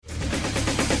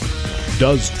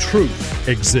Does truth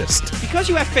exist? Because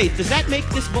you have faith, does that make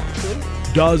this book true?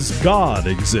 Does God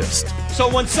exist?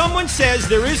 So when someone says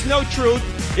there is no truth,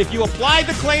 if you apply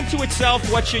the claim to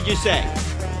itself, what should you say?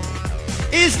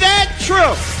 Is that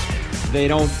true? They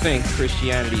don't think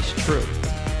Christianity's true.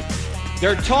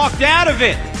 They're talked out of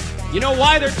it. You know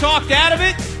why they're talked out of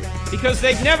it? Because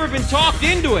they've never been talked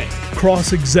into it.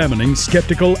 Cross-examining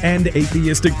skeptical and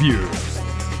atheistic views.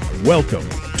 Welcome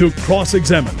to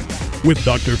Cross-Examine with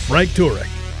Dr. Frank Turek.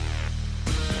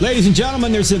 Ladies and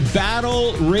gentlemen, there's a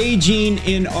battle raging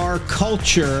in our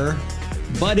culture,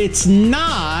 but it's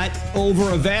not over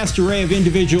a vast array of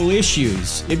individual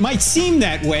issues. It might seem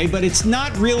that way, but it's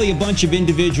not really a bunch of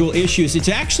individual issues. It's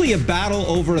actually a battle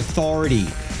over authority.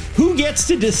 Who gets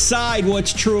to decide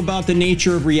what's true about the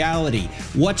nature of reality?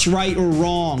 What's right or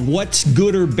wrong? What's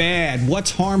good or bad?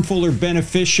 What's harmful or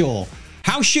beneficial?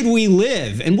 How should we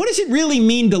live? And what does it really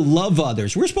mean to love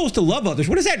others? We're supposed to love others.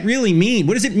 What does that really mean?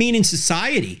 What does it mean in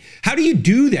society? How do you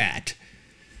do that?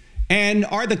 And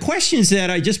are the questions that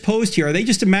I just posed here, are they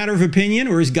just a matter of opinion,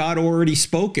 or has God already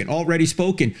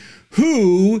spoken?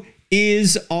 Who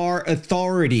is our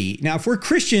authority? Now, if we're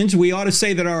Christians, we ought to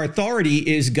say that our authority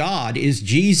is God, is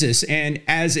Jesus. And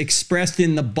as expressed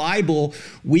in the Bible,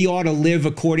 we ought to live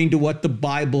according to what the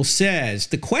Bible says.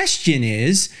 The question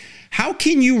is, how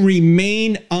can you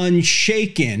remain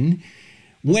unshaken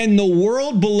when the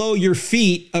world below your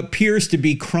feet appears to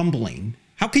be crumbling?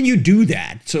 How can you do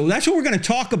that? So that's what we're going to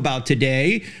talk about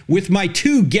today with my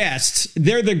two guests.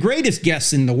 They're the greatest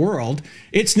guests in the world.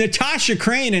 It's Natasha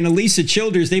Crain and Alisa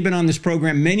Childers. They've been on this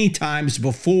program many times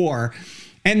before,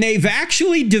 and they've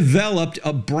actually developed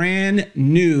a brand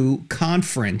new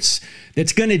conference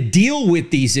that's going to deal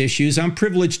with these issues. I'm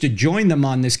privileged to join them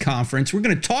on this conference. We're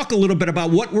going to talk a little bit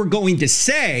about what we're going to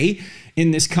say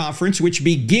in this conference, which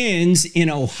begins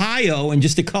in Ohio in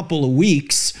just a couple of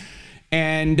weeks.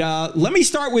 And let me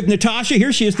start with Natasha.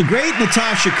 Here she is, the great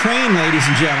Natasha Crain, ladies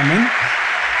and gentlemen.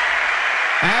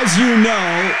 As you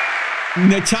know,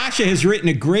 Natasha has written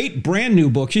a great brand new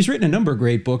book. She's written a number of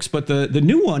great books, but the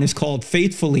new one is called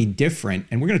Faithfully Different.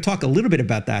 And we're going to talk a little bit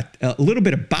about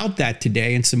that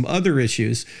today and some other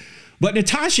issues. But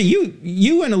Natasha,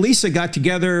 you and Alisa got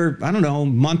together, I don't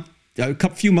know, a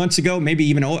few months ago, maybe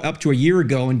even up to a year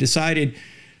ago, and decided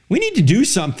we need to do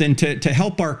something to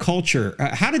help our culture.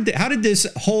 How did this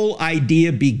whole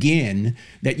idea begin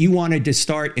that you wanted to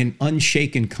start an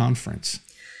Unshaken conference?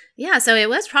 Yeah, so it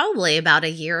was probably about a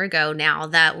year ago now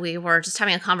that we were just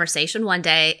having a conversation one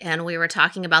day, and we were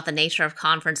talking about the nature of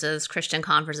conferences, Christian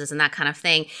conferences, and that kind of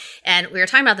thing. And we were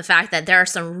talking about the fact that there are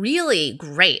some really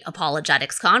great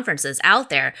apologetics conferences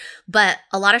out there, but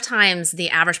a lot of times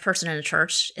the average person in a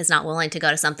church is not willing to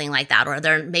go to something like that,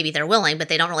 or maybe they're willing, but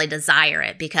they don't really desire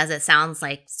it because it sounds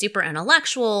like super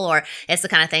intellectual, or it's the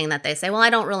kind of thing that they say, well, I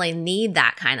don't really need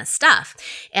that kind of stuff.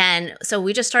 And so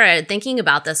we just started thinking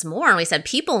about this more, and we said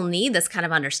people need this kind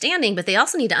of understanding, but they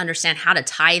also need to understand how to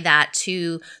tie that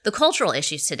to the cultural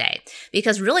issues today.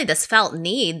 Because really this felt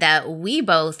need that we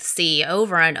both see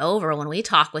over and over when we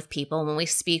talk with people, when we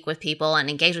speak with people and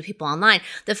engage with people online,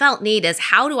 the felt need is,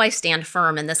 how do I stand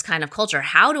firm in this kind of culture?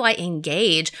 How do I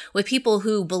engage with people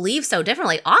who believe so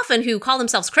differently, often who call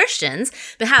themselves Christians,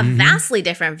 but have vastly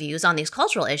different views on these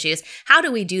cultural issues? How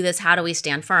do we do this? How do we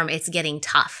stand firm? It's getting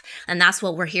tough. And that's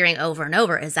what we're hearing over and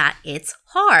over, is that it's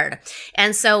hard.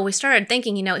 And so we started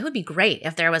thinking, it would be great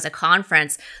if there was a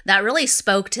conference that really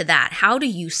spoke to that. How do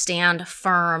you stand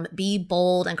firm, be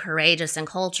bold and courageous in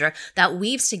culture that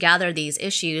weaves together these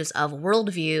issues of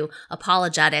worldview,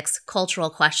 apologetics, cultural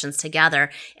questions together,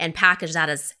 and package that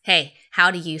as, hey, how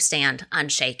do you stand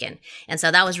unshaken? And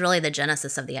so that was really the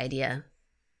genesis of the idea.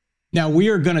 Now, we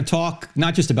are going to talk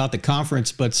not just about the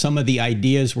conference, but some of the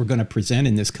ideas we're going to present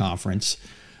in this conference.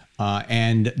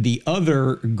 And the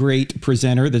other great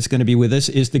presenter that's going to be with us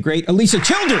is the great Alisa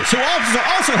Childers, who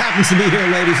also happens to be here,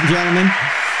 ladies and gentlemen.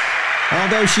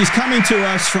 Although she's coming to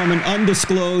us from an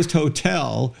undisclosed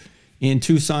hotel in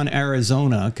Tucson,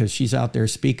 Arizona, because she's out there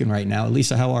speaking right now.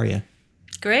 Alisa, how are you?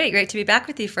 Great to be back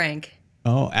with you, Frank.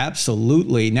 Oh,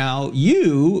 absolutely. Now,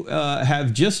 you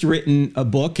have just written a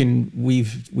book, and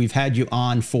we've had you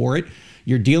on for it.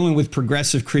 You're dealing with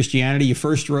progressive Christianity. You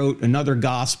first wrote Another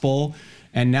Gospel,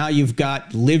 and now you've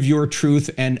got Live Your Truth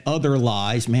and Other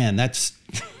Lies. Man,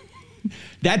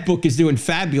 that book is doing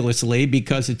fabulously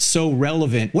because it's so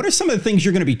relevant. What are some of the things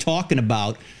you're going to be talking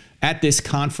about at this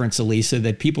conference, Alisa,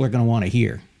 that people are going to want to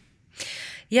hear?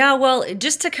 Yeah, well,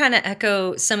 just to kind of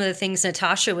echo some of the things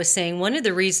Natasha was saying, one of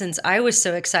the reasons I was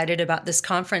so excited about this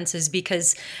conference is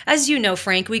because, as you know,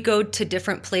 Frank, we go to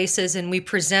different places and we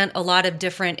present a lot of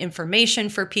different information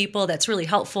for people that's really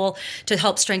helpful to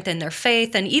help strengthen their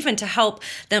faith and even to help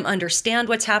them understand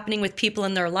what's happening with people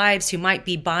in their lives who might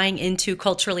be buying into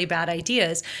culturally bad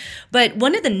ideas. But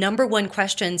one of the number one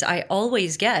questions I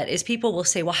always get is people will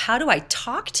say, well, how do I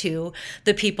talk to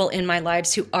the people in my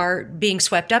lives who are being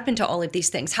swept up into all of these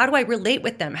things? How do I relate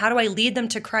with them? How do I lead them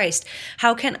to Christ?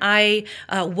 How can I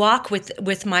walk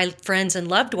with my friends and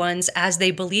loved ones as they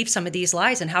believe some of these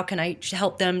lies? And how can I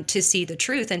help them to see the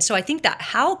truth? And so I think that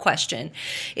how question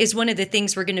is one of the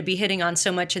things we're going to be hitting on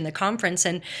so much in the conference.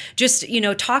 And just,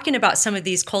 talking about some of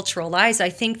these cultural lies, I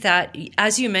think that,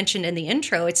 as you mentioned in the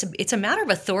intro, it's a matter of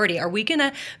authority. Are we going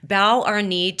to bow our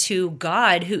knee to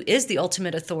God, who is the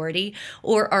ultimate authority,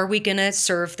 or are we going to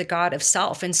serve the God of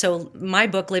self? And so my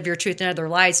book, Live Your Truth and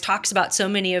Other Lies, talks about so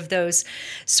many of those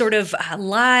sort of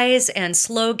lies and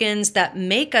slogans that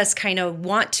make us kind of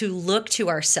want to look to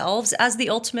ourselves as the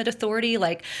ultimate authority.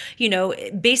 Like,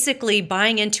 basically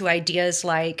buying into ideas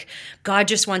like God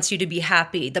just wants you to be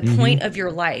happy. The point of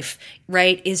your life,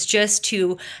 right, is just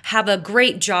to have a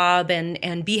great job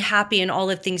and be happy in all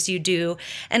the things you do.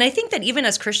 And I think that even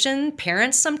as Christian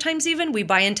parents, sometimes even we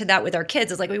buy into that with our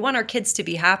kids. It's like we want our kids to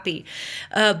be happy.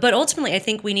 But ultimately, I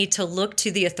think we need to look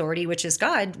to the authority, which is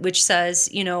God, which says,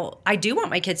 I do want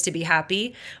my kids to be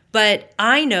happy, but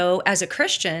I know as a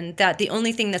Christian that the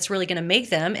only thing that's really going to make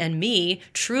them and me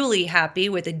truly happy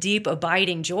with a deep,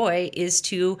 abiding joy is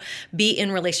to be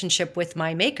in relationship with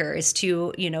my Maker, is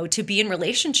to be in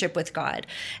relationship with God.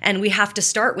 And we have to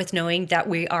start with knowing that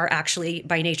we are actually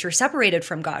by nature separated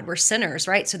from God. We're sinners,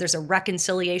 right? So there's a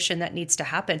reconciliation that needs to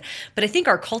happen. But I think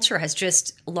our culture has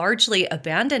just largely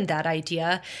abandoned that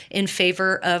idea in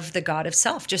favor of the God of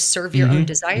self. Just serve your own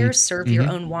desires, serve your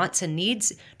own wants and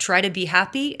needs, try to be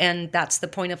happy. And that's the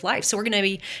point of life. So we're going to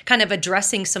be kind of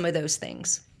addressing some of those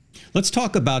things. Let's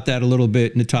talk about that a little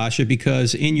bit, Natasha,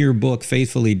 because in your book,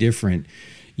 Faithfully Different,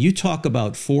 you talk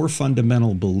about 4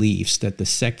 fundamental beliefs that the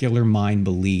secular mind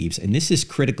believes. And this is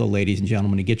critical, ladies and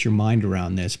gentlemen, to get your mind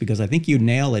around this, because I think you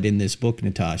nail it in this book,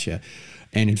 Natasha.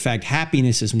 And in fact,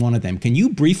 happiness is one of them. Can you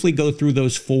briefly go through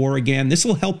those 4 again? This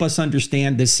will help us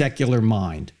understand the secular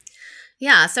mind.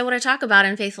 Yeah, so what I talk about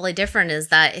in Faithfully Different is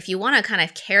that if you want to kind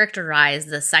of characterize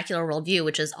the secular worldview,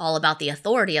 which is all about the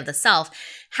authority of the self,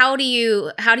 how do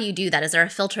you do that? Is there a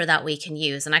filter that we can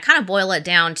use? And I kind of boil it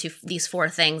down to these 4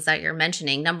 things that you're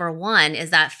mentioning. Number 1 is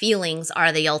that feelings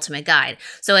are the ultimate guide.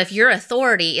 So if your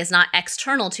authority is not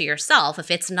external to yourself, if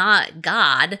it's not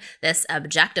God, this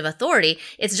objective authority,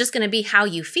 it's just going to be how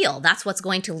you feel. That's what's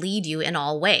going to lead you in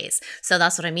all ways. So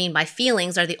that's what I mean by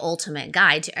feelings are the ultimate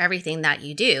guide to everything that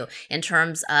you do in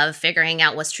terms of figuring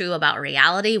out what's true about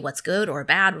reality, what's good or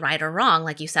bad, right or wrong,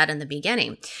 like you said in the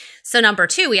beginning. So number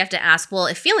 2, we have to ask, well,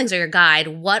 if feelings are your guide,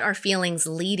 what are feelings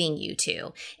leading you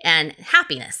to? And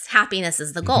happiness. Happiness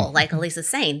is the goal. Like Alisa's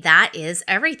saying, that is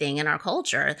everything in our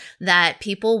culture that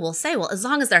people will say, well, as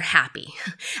long as they're happy,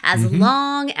 as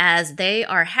long as they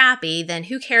are happy, then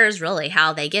who cares really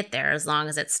how they get there, as long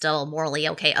as it's still morally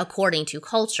okay according to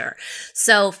culture.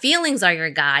 So feelings are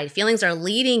your guide. Feelings are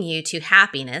leading you to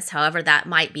happiness, however that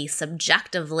might be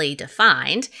subjectively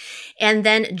defined. And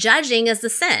then judging is the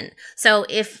sin. So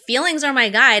if feelings are my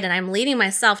guide and I'm leading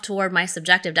myself toward my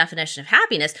subjective definition of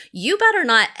happiness, you better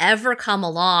not ever come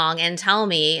along and tell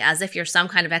me, as if you're some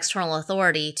kind of external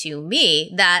authority to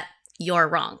me, that you're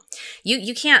wrong.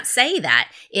 You can't say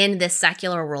that in this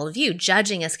secular worldview.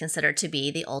 Judging is considered to be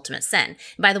the ultimate sin.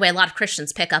 By the way, a lot of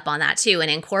Christians pick up on that too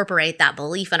and incorporate that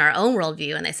belief in our own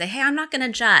worldview. And they say, hey, I'm not going to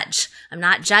judge. I'm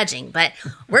not judging. But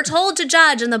we're told to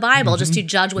judge in the Bible, just to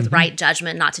judge with right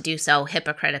judgment, not to do so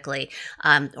hypocritically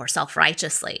or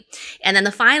self-righteously. And then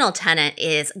the final tenet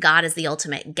is God is the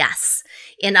ultimate guess.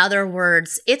 In other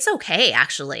words, it's okay,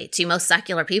 actually, to most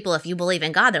secular people, if you believe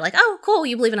in God, they're like, oh, cool,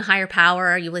 you believe in a higher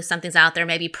power, you believe something's out there,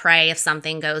 maybe pray if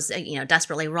something goes,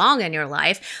 desperately wrong in your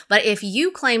life. But if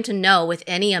you claim to know with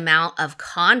any amount of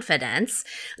confidence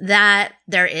that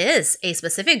there is a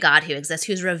specific God who exists,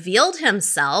 who's revealed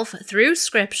himself through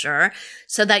Scripture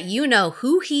so that you know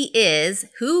who he is,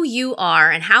 who you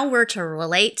are, and how we're to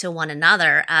relate to one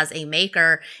another as a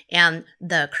maker and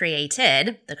the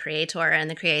created, the creator and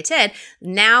the created,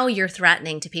 now you're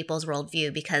threatening to people's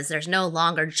worldview because there's no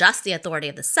longer just the authority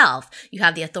of the self. You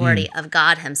have the authority of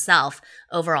God himself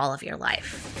over all of your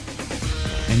life.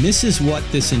 And this is what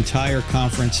this entire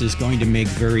conference is going to make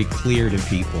very clear to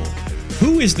people.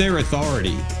 Who is their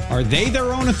authority? Are they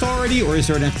their own authority, or is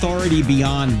there an authority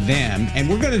beyond them? And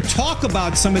we're going to talk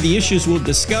about some of the issues we'll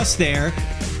discuss there,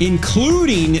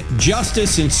 including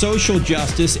justice and social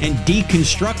justice and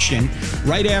deconstruction,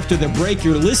 right after the break.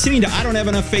 You're listening to I Don't Have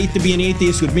Enough Faith to Be an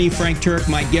Atheist with me, Frank Turek,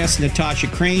 my guest, Natasha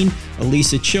Crain,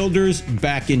 Alisa Childers,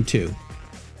 back in 2.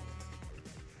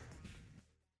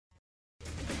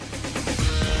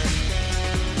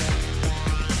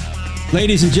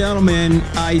 Ladies and gentlemen,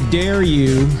 I dare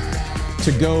you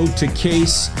to go to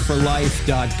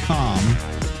caseforlife.com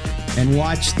and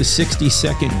watch the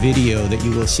 60-second video that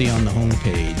you will see on the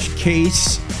homepage,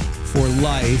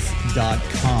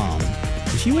 caseforlife.com.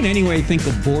 If you in any way think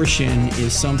abortion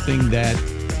is something that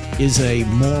is a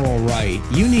moral right,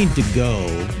 you need to go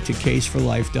to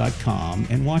caseforlife.com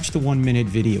and watch the 1-minute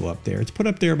video up there. It's put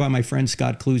up there by my friend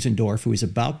Scott Klusendorf, who is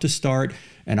about to start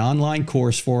an online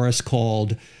course for us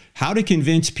called How to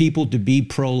Convince People to Be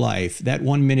Pro-Life. That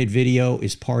 1-minute video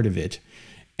is part of it.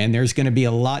 And there's going to be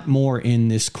a lot more in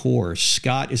this course.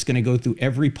 Scott is going to go through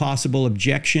every possible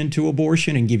objection to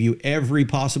abortion and give you every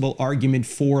possible argument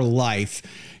for life.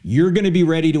 You're going to be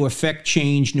ready to affect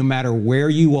change no matter where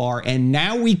you are. And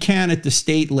now we can at the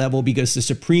state level, because the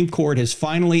Supreme Court has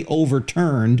finally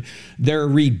overturned their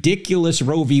ridiculous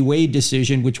Roe v. Wade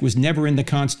decision, which was never in the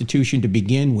Constitution to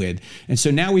begin with. And so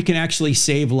now we can actually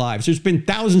save lives. There's been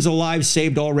thousands of lives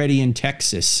saved already in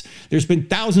Texas. There's been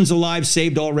thousands of lives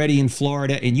saved already in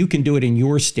Florida, and you can do it in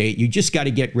your state. You just got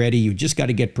to get ready. You just got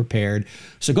to get prepared.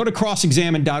 So go to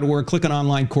crossexamine.org, click on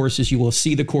online courses. You will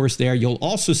see the course there. You'll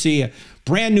also see a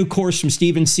brand new course from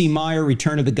Stephen C. Meyer,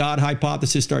 Return of the God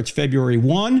Hypothesis, starts February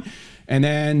 1. And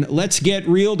then Let's Get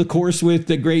Real, the course with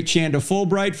the great Shanda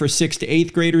Fulbright for 6th to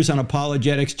 8th graders on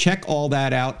apologetics. Check all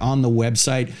that out on the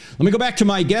website. Let me go back to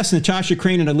my guests, Natasha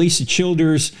Crain and Alisa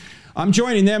Childers. I'm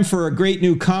joining them for a great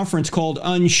new conference called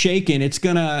UNSHAKEN. It's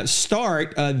going to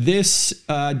start this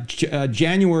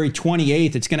January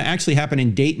 28th. It's going to actually happen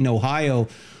in Dayton, Ohio.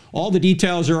 All the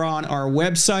details are on our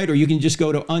website, or you can just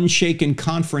go to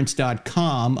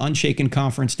unshakenconference.com,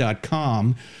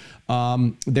 unshakenconference.com.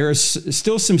 There's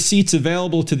still some seats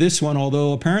available to this one,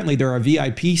 although apparently there are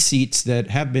VIP seats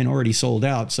that have been already sold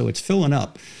out, so it's filling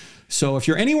up. So if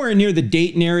you're anywhere near the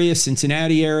Dayton area,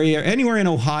 Cincinnati area, anywhere in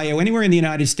Ohio, anywhere in the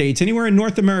United States, anywhere in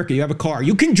North America, you have a car,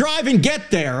 you can drive and get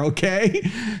there, okay?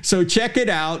 So check it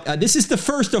out. This is the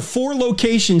first of 4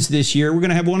 locations this year. We're going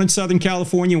to have one in Southern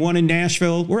California, one in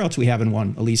Nashville. Where else we having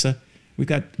one, Alisa? We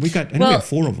got. I think we have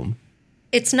 4 of them.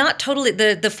 It's not totally,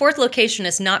 the 4th location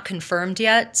is not confirmed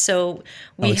yet. So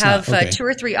we have 2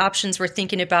 or 3 options we're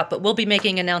thinking about, but we'll be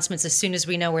making announcements as soon as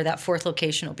we know where that 4th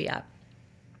location will be at.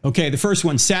 Okay, the first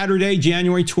one, Saturday,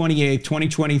 January 28th,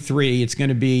 2023. It's going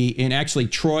to be in actually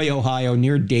Troy, Ohio,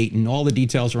 near Dayton. All the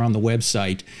details are on the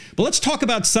website. But let's talk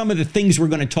about some of the things we're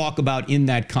going to talk about in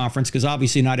that conference, because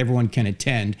obviously not everyone can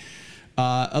attend.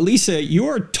 Alisa,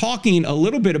 you're talking a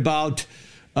little bit about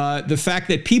the fact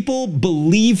that people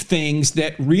believe things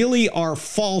that really are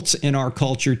false in our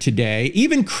culture today.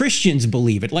 Even Christians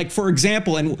believe it. Like, for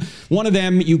example, and one of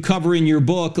them you cover in your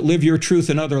book, Live Your Truth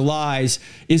and Other Lies,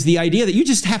 is the idea that you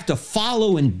just have to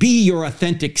follow and be your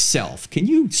authentic self. Can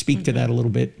you speak to that a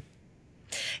little bit?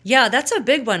 Yeah, that's a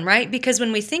big one, right? Because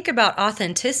when we think about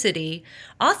authenticity,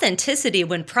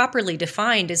 when properly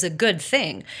defined, is a good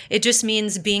thing. It just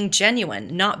means being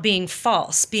genuine, not being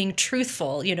false, being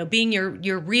truthful, being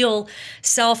your real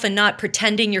self and not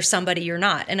pretending you're somebody you're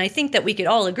not. And I think that we could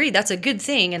all agree that's a good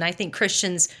thing. And I think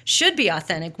Christians should be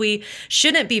authentic. We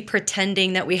shouldn't be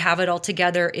pretending that we have it all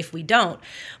together if we don't.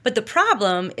 But the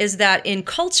problem is that in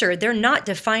culture, they're not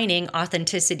defining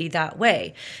authenticity that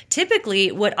way. Typically,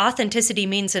 what authenticity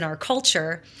means in our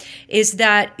culture is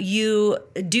that you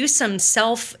do some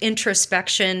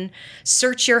self-introspection,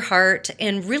 search your heart,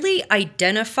 and really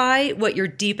identify what your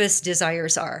deepest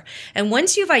desires are. And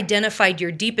once you've identified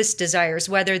your deepest desires,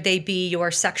 whether they be your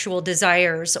sexual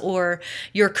desires or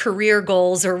your career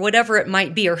goals or whatever it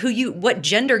might be, or what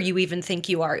gender you even think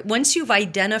you are, once you've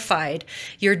identified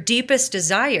your deepest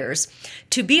desires,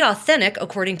 to be authentic,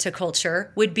 according to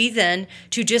culture, would be then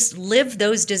to just live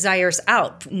those desires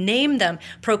out, name them,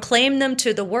 proclaim them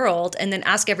to the world, and then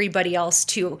ask everybody else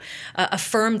to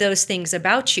affirm those things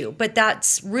about you. But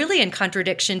that's really in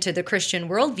contradiction to the Christian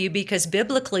worldview, because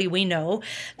biblically we know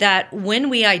that when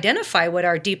we identify what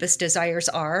our deepest desires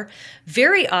are,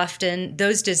 very often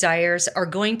those desires are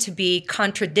going to be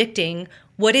contradicting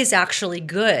what is actually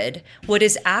good, what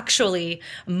is actually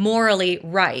morally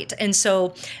right. And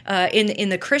so in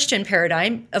the Christian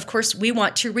paradigm, of course, we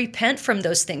want to repent from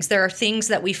those things. There are things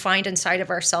that we find inside of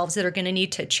ourselves that are going to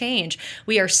need to change.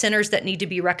 We are sinners that need to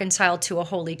be reconciled to a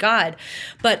holy God.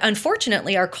 But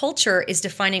unfortunately, our culture is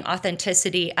defining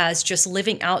authenticity as just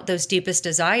living out those deepest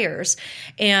desires.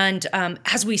 And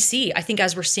as we see, I think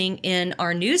as we're seeing in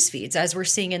our news feeds, as we're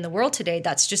seeing in the world today,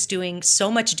 that's just doing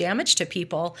so much damage to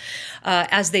people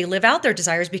as they live out their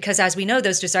desires, because as we know,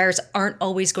 those desires aren't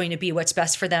always going to be what's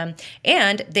best for them.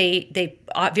 And they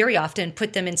very often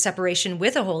put them in separation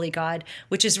with a holy God,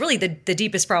 which is really the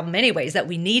deepest problem anyways, that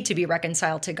we need to be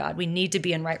reconciled to God. We need to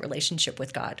be in right relationship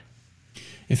with God.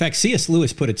 In fact, C.S.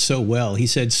 Lewis put it so well. He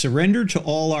said, surrender to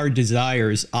all our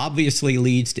desires obviously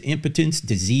leads to impotence,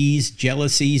 disease,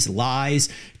 jealousies, lies,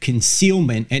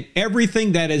 concealment, and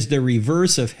everything that is the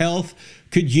reverse of health,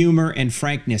 good humor, and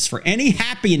frankness. For any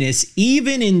happiness,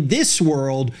 even in this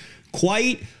world,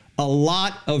 quite a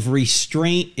lot of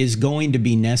restraint is going to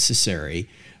be necessary.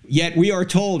 Yet we are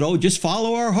told, oh, just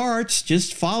follow our hearts,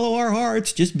 just follow our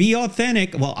hearts, just be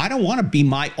authentic. Well, I don't want to be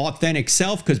my authentic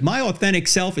self, because my authentic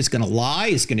self is going to lie,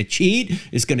 is going to cheat,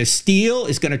 is going to steal,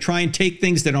 is going to try and take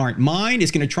things that aren't mine,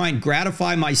 is going to try and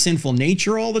gratify my sinful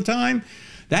nature all the time.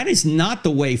 That is not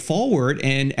the way forward.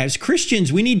 And as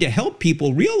Christians, we need to help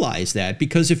people realize that,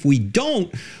 because if we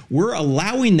don't, we're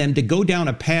allowing them to go down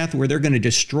a path where they're going to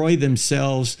destroy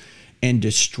themselves and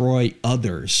destroy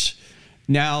others.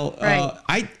 Now,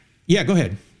 Right. Yeah, go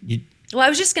ahead. Well, I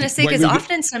was just going to say, because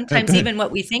often, sometimes even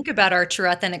what we think about our true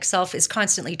authentic self is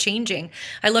constantly changing.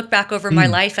 I look back over my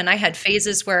life and I had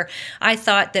phases where I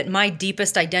thought that my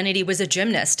deepest identity was a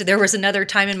gymnast. There was another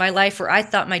time in my life where I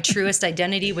thought my truest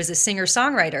identity was a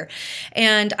singer-songwriter.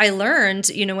 And I learned,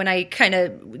 when I kind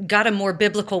of got a more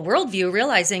biblical worldview,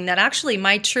 realizing that actually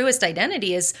my truest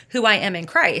identity is who I am in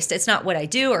Christ. It's not what I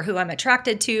do or who I'm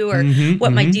attracted to or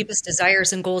what my deepest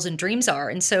desires and goals and dreams are.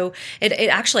 And so it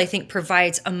actually, I think,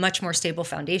 provides a much more stable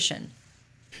foundation.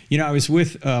 I was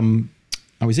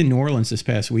in New Orleans this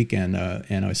past weekend,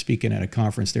 and I was speaking at a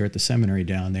conference there at the seminary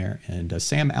down there, and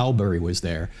Sam Albury was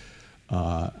there.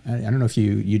 I don't know if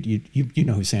you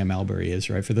know who Sam Albury is,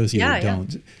 right? For those of you who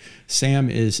don't, Sam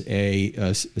is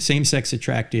a same-sex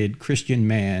attracted Christian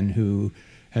man who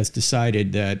has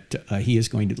decided that he is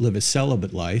going to live a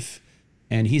celibate life,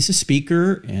 and he's a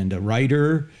speaker and a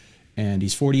writer. And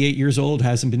he's 48 years old,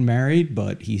 hasn't been married,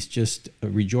 but he's just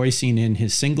rejoicing in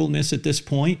his singleness at this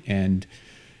point. And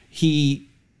he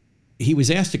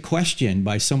was asked a question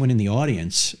by someone in the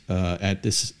audience at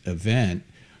this event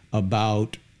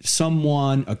about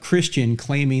a Christian,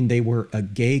 claiming they were a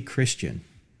gay Christian.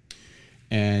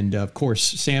 And of course,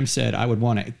 Sam said, I would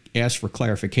want to ask for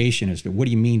clarification as to what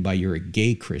do you mean by you're a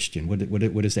gay Christian? What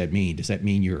does that mean? Does that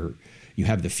mean you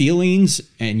have the feelings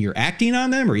and you're acting on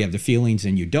them, or you have the feelings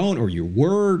and you don't, or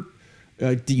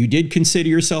you did consider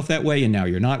yourself that way and now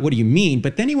you're not? What do you mean?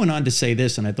 But then he went on to say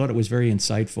this, and I thought it was very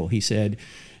insightful. He said,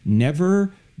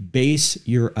 never base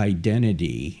your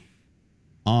identity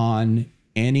on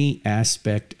any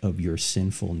aspect of your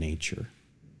sinful nature,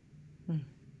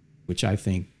 which I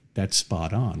think that's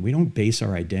spot on. We don't base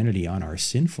our identity on our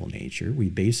sinful nature. We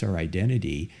base our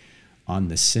identity on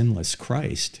the sinless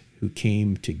Christ who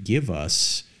came to give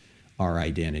us our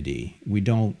identity. We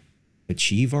don't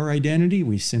achieve our identity,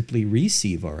 we simply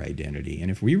receive our identity.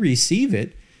 And if we receive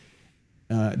it,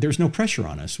 there's no pressure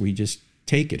on us. We just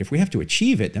take it. If we have to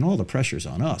achieve it, then all the pressure's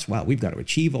on us. Wow, we've got to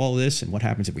achieve all this, and what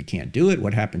happens if we can't do it?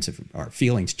 What happens if our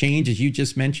feelings change, as you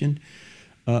just mentioned,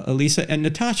 Alisa? And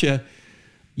Natasha,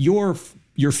 your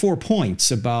 4 points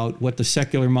about what the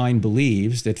secular mind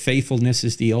believes, that faithfulness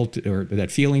is the ultimate, or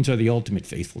that feelings are the ultimate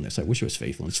faithfulness. I wish it was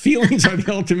faithfulness. Feelings are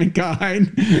the ultimate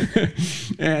kind,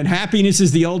 and happiness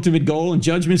is the ultimate goal, and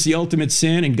judgment's the ultimate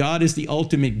sin, and God is the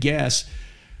ultimate guess.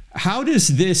 How does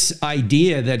this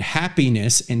idea that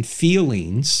happiness and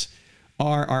feelings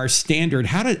are our standard,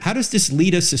 how does this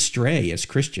lead us astray as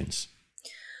Christians?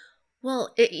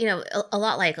 Well, a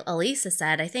lot like Alisa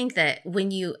said, I think that when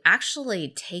you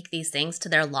actually take these things to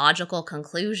their logical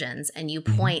conclusions and you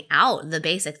point out the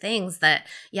basic things that,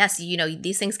 yes,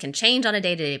 these things can change on a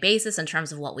day-to-day basis in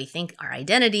terms of what we think our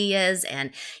identity is.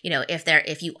 And,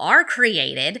 if you are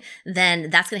created, then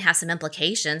that's going to have some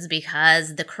implications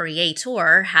because the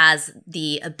creator has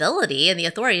the ability and the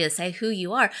authority to say who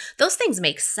you are. Those things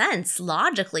make sense,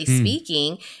 logically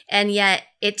speaking. And yet,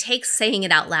 it takes saying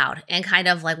it out loud and kind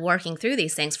of like working through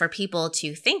these things for people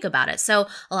to think about it. So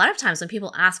a lot of times when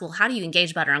people ask, well, how do you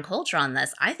engage better in culture on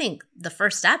this? I think the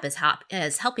first step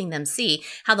is helping them see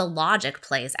how the logic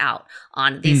plays out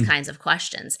on these kinds of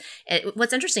questions.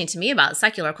 What's interesting to me about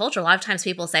secular culture, a lot of times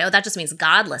people say, oh, that just means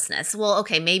godlessness. Well,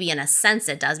 okay, maybe in a sense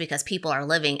it does, because people are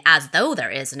living as though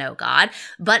there is no God.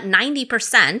 But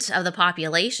 90% of the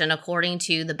population, according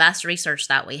to the best research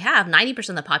that we have, 90%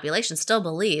 of the population still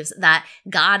believes that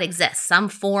God exists. Some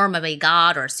form of a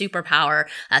God or a superpower,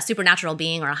 a supernatural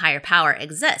being or a higher power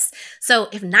exists. So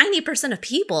if 90% of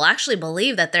people actually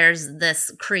believe that there's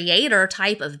this creator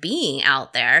type of being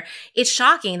out there, it's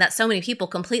shocking that so many people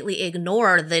completely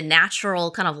ignore the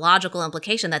natural kind of logical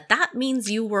implication that that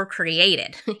means you were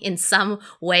created in some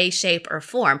way, shape, or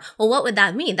form. Well, what would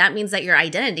that mean? That means that your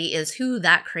identity is who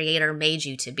that creator made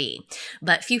you to be.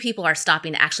 But few people are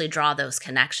stopping to actually draw those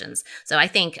connections. So I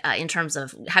think in terms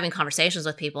of having conversations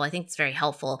with people, I think it's very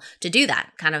helpful to do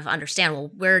that, kind of understand,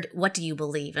 well, what do you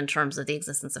believe in terms of the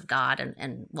existence of God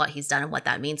and what he's done and what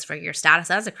that means for your status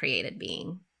as a created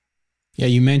being. Yeah,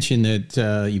 you mentioned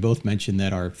that, you both mentioned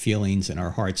that our feelings and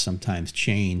our hearts sometimes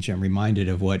change. I'm reminded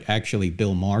of what actually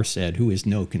Bill Maher said, who is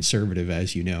no conservative,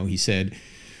 as you know. He said,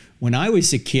 when I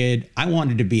was a kid, I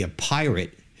wanted to be a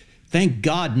pirate. Thank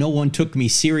God no one took me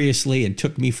seriously and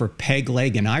took me for peg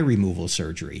leg and eye removal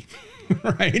surgery.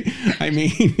 Right? I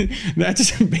mean,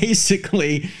 that's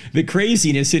basically the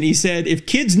craziness. And he said, if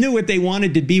kids knew what they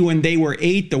wanted to be when they were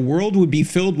 8, the world would be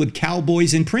filled with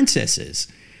cowboys and princesses.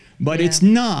 But it's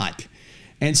not.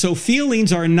 And so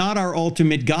feelings are not our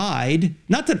ultimate guide.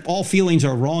 Not that all feelings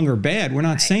are wrong or bad. We're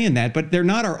not saying that, but they're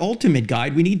not our ultimate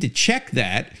guide. We need to check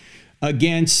that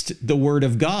against the Word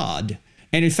of God.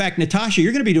 And in fact, Natasha,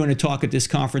 you're going to be doing a talk at this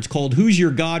conference called Who's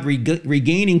Your God?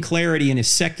 Regaining Clarity in a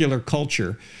Secular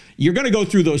Culture. You're going to go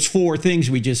through those 4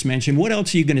 things we just mentioned. What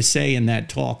else are you going to say in that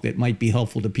talk that might be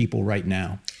helpful to people right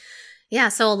now? Yeah,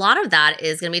 so a lot of that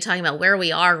is going to be talking about where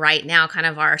we are right now, kind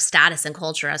of our status and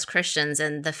culture as Christians,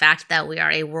 and the fact that we are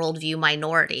a worldview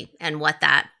minority and what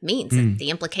that means and the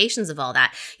implications of all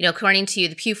that. You know, according to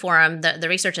the Pew Forum, the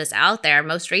research that's out there,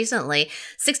 most recently,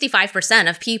 65%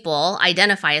 of people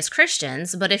identify as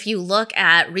Christians. But if you look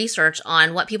at research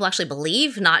on what people actually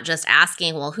believe, not just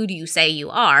asking, well, who do you say you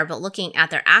are, but looking at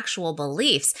their actual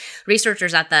beliefs,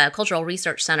 researchers at the Cultural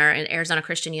Research Center in Arizona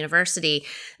Christian University,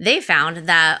 they found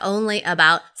that only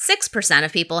about 6%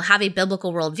 of people have a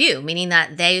biblical worldview, meaning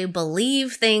that they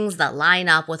believe things that line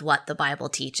up with what the Bible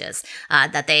teaches,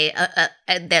 that they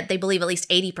believe at least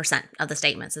 80% of the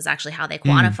statements is actually how they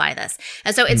quantify this.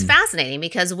 And so it's fascinating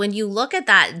because when you look at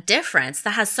that difference,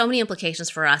 that has so many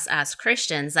implications for us as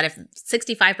Christians, that if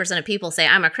 65% of people say,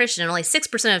 I'm a Christian, and only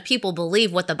 6% of people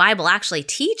believe what the Bible actually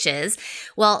teaches,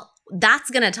 well,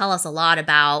 that's going to tell us a lot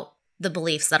about the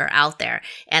beliefs that are out there,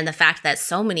 and the fact that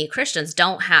so many Christians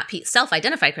don't have,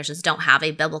 self-identified Christians don't have a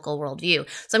biblical worldview.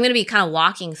 So I'm going to be kind of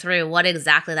walking through what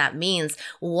exactly that means.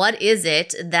 What is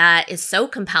it that is so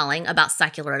compelling about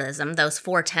secularism, those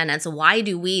 4 tenets? Why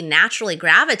do we naturally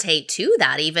gravitate to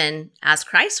that, even as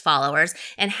Christ followers?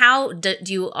 And how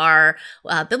do our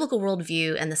biblical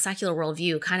worldview and the secular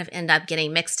worldview kind of end up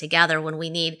getting mixed together when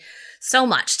we need so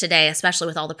much today, especially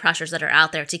with all the pressures that are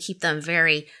out there, to keep them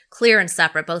very clear and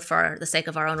separate, both for the sake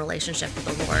of our own relationship with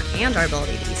the Lord and our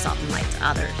ability to be salt and light to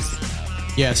others.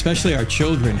 Yeah, especially our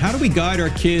children. How do we guide our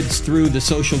kids through the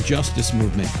social justice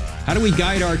movement? How do we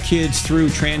guide our kids through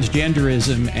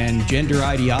transgenderism and gender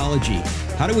ideology?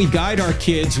 How do we guide our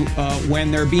kids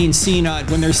when they're being seen,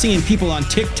 when they're seeing people on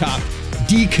TikTok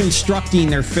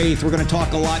deconstructing their faith? We're going to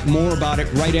talk a lot more about it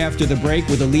right after the break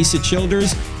with Alisa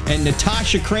Childers and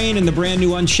Natasha Crain in the brand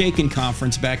new Unshaken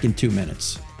conference, back in 2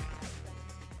 minutes.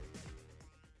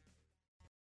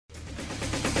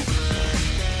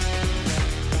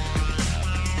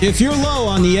 If you're low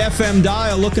on the FM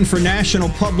dial looking for National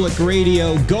Public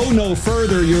Radio, go no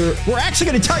further. We're actually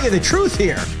going to tell you the truth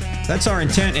here. That's our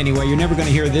intent anyway. You're never going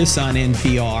to hear this on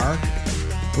NPR.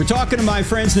 We're talking to my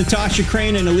friends Natasha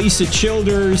Crain and Alisa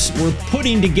Childers. We're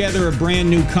putting together a brand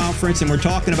new conference, and we're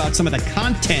talking about some of the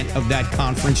content of that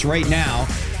conference right now.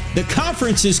 The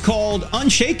conference is called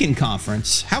Unshaken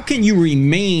Conference. How can you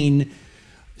remain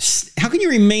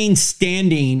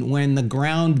standing when the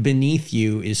ground beneath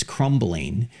you is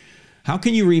crumbling? How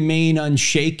can you remain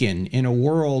unshaken in a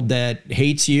world that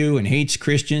hates you and hates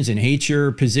Christians and hates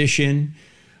your position?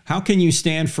 How can you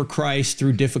stand for Christ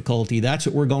through difficulty? That's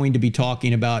what we're going to be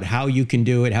talking about, how you can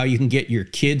do it, how you can get your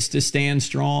kids to stand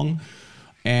strong.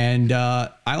 And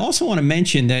I also want to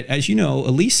mention that, as you know,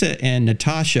 Alisa and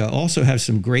Natasha also have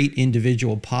some great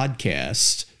individual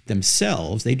podcasts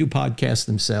themselves. They do podcasts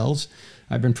themselves.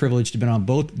 I've been privileged to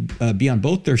be on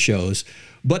both their shows.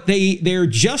 But they're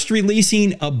just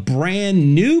releasing a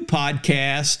brand new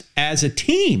podcast as a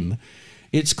team.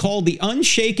 It's called the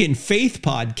Unshaken Faith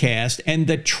Podcast, and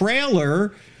the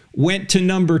trailer went to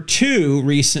number 2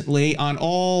 recently on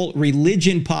all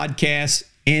religion podcasts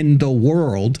in the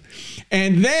world.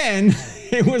 And then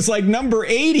it was like number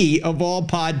 80 of all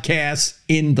podcasts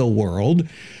in the world,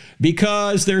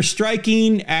 because they're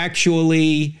striking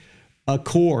actually a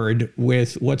chord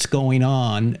with what's going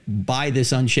on by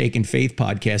this Unshaken Faith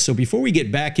podcast. So before we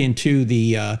get back into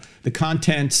the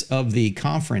contents of the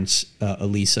conference,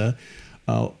 Alisa,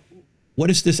 what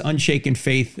is this Unshaken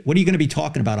Faith? What are you going to be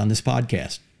talking about on this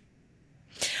podcast?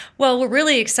 Well, we're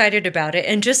really excited about it.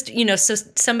 And just, so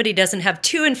somebody doesn't have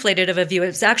too inflated of a view,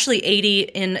 it's actually 80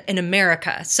 in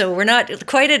America. So we're not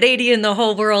quite at 80 in the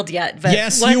whole world yet. But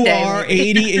yes, you are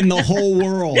 80 in the whole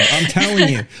world. I'm telling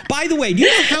you. By the way, do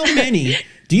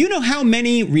you know how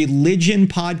many religion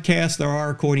podcasts there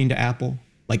are according to Apple?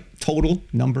 Like total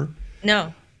number?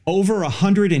 No. Over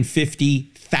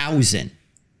 150,000.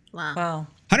 Wow.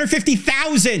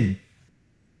 150,000.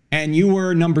 And you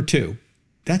were number 2.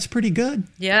 That's pretty good.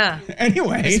 Yeah.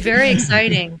 Anyway. It's very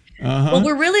exciting. Well,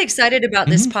 we're really excited about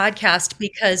this podcast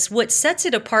because what sets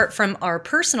it apart from our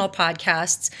personal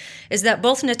podcasts is that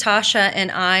both Natasha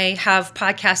and I have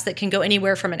podcasts that can go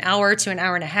anywhere from an hour to an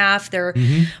hour and a half. They're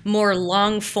more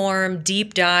long form,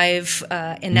 deep dive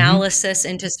analysis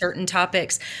into certain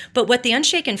topics. But what the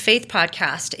Unshaken Faith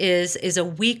podcast is a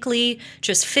weekly,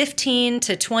 just 15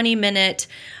 to 20 minute,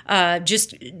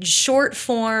 just short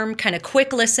form, kind of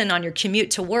quick listen on your commute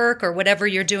to work or whatever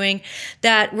you're doing,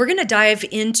 that we're going to dive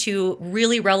into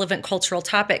really relevant cultural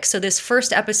topics. So this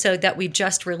first episode that we've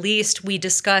just released, we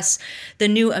discuss the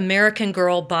new American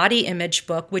Girl body image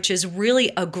book, which is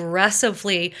really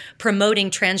aggressively promoting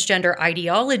transgender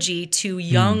ideology to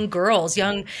young girls,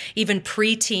 young, even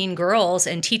preteen girls,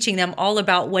 and teaching them all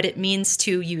about what it means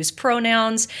to use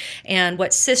pronouns and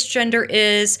what cisgender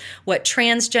is, what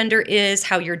transgender is,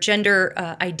 how your gender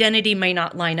identity may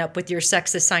not line up with your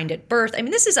sex assigned at birth. I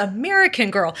mean, this is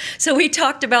American Girl. So we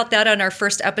talked about that on our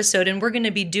first episode, and we're going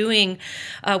to be hitting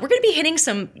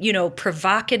some,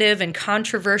 provocative and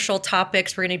controversial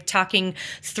topics. We're going to be talking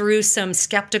through some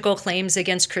skeptical claims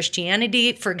against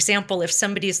Christianity. For example, if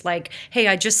somebody's like, hey,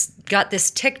 I just got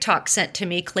this TikTok sent to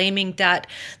me claiming that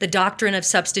the doctrine of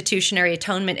substitutionary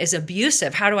atonement is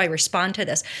abusive, how do I respond to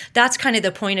this? That's kind of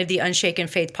the point of the Unshaken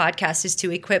Faith podcast, is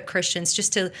to equip Christians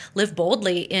just to live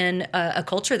boldly in a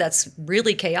culture that's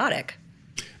really chaotic.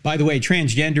 By the way,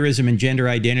 transgenderism and gender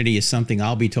identity is something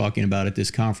I'll be talking about at this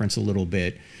conference a little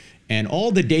bit. And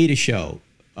all the data show,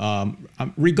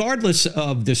 regardless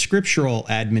of the scriptural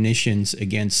admonitions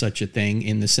against such a thing,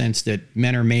 in the sense that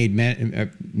men are made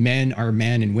men are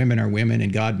men and women are women,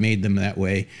 and God made them that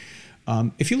way.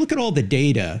 If you look at all the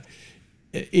data,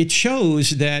 it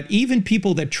shows that even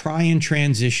people that try and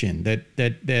transition,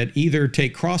 that either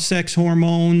take cross-sex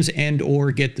hormones and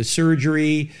or get the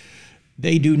surgery,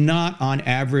 they do not, on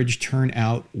average, turn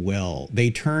out well.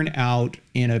 They turn out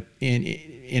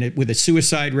with a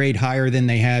suicide rate higher than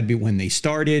they had when they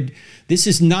started. This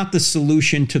is not the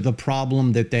solution to the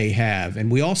problem that they have. And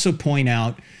we also point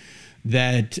out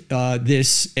that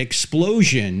this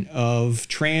explosion of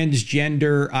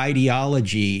transgender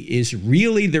ideology is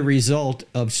really the result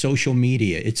of social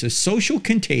media. It's a social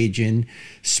contagion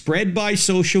spread by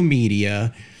social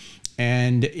media.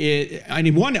 And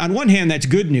on one hand, that's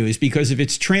good news, because if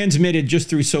it's transmitted just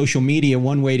through social media,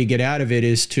 one way to get out of it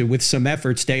is to, with some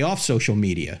effort, stay off social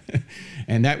media.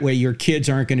 And that way your kids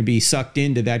aren't going to be sucked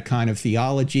into that kind of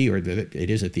theology, or it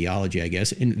is a theology, I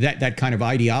guess, and that kind of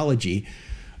ideology.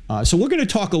 So we're going to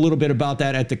talk a little bit about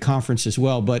that at the conference as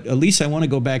well. But Alisa, I want to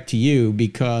go back to you,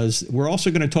 because we're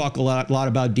also going to talk a lot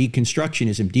about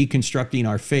deconstructionism, deconstructing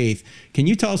our faith. Can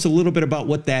you tell us a little bit about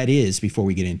what that is before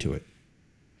we get into it?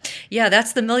 Yeah,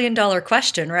 that's the $1 million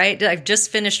question, right? I've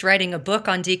just finished writing a book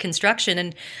on deconstruction,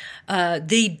 and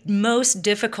the most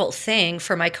difficult thing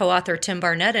for my co-author Tim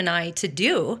Barnett and I to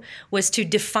do was to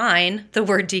define the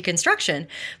word deconstruction,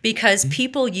 because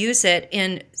people use it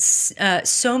in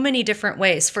so many different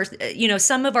ways. For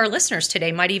some of our listeners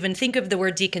today might even think of the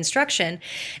word deconstruction,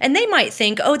 and they might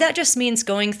think, oh, that just means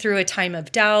going through a time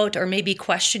of doubt, or maybe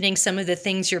questioning some of the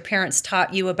things your parents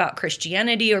taught you about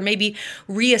Christianity, or maybe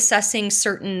reassessing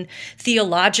certain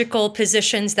theological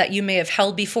positions that you may have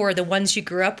held before, the ones you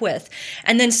grew up with.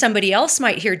 And then somebody somebody else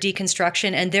might hear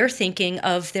deconstruction and they're thinking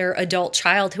of their adult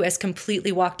child who has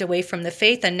completely walked away from the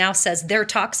faith and now says they're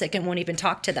toxic and won't even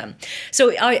talk to them. So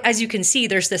as you can see,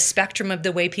 there's this spectrum of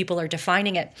the way people are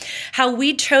defining it. How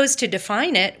we chose to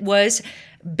define it was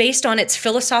based on its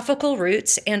philosophical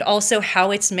roots and also how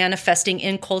it's manifesting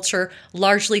in culture,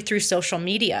 largely through social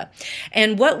media.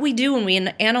 And what we do when we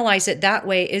analyze it that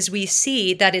way is we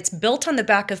see that it's built on the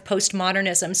back of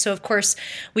postmodernism. So, of course,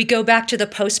 we go back to the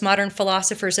postmodern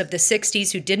philosophers of the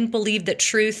 60s who didn't believe that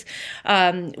truth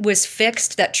was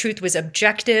fixed, that truth was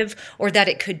objective, or that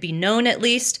it could be known at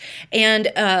least.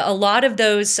 And a lot of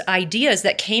those ideas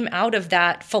that came out of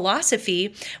that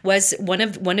philosophy was one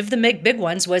of the big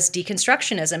ones was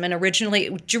deconstruction. And originally,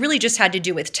 it really just had to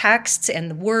do with texts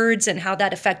and words and how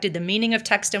that affected the meaning of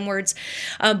text and words.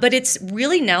 But it's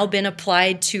really now been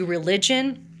applied to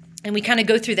religion. And we kind of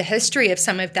go through the history of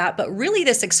some of that. But really,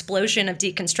 this explosion of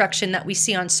deconstruction that we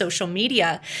see on social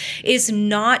media is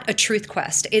not a truth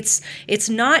quest. It's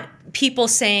not people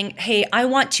saying, hey, I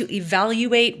want to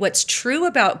evaluate what's true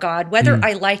about God, whether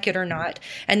I like it or not,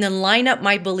 and then line up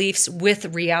my beliefs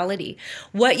with reality.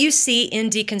 What you see in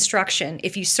deconstruction,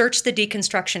 if you search the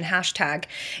deconstruction hashtag,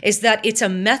 is that it's a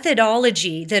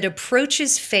methodology that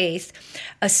approaches faith,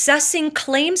 assessing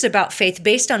claims about faith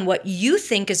based on what you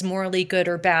think is morally good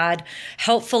or bad,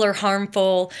 helpful or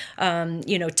harmful,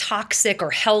 toxic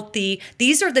or healthy.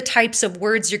 These are the types of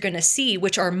words you're going to see,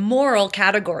 which are moral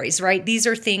categories, right? These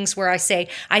are things where I say,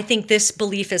 I think this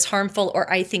belief is harmful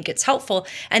or I think it's helpful.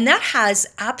 And that has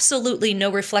absolutely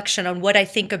no reflection on what I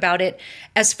think about it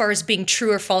as far as being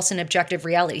true or false in objective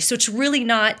reality. So it's really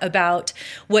not about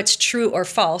what's true or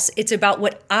false. It's about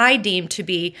what I deem to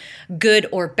be good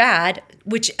or bad,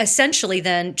 which essentially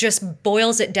then just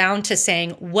boils it down to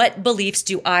saying, what beliefs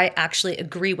do I actually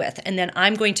agree with? And then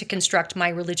I'm going to construct my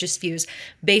religious views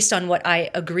based on what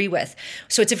I agree with.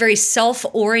 So it's a very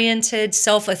self-oriented,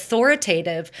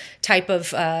 self-authoritative type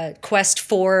of quest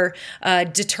for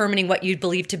determining what you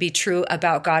believe to be true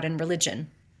about God and religion.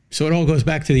 So it all goes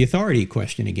back to the authority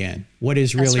question again. What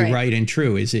is really right and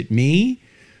true? Is it me?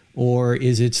 Or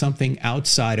is it something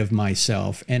outside of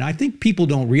myself? And I think people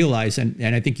don't realize, and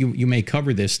I think you may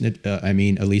cover this,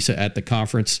 Alisa, at the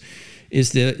conference,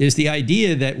 is the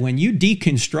idea that when you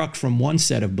deconstruct from one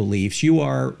set of beliefs, you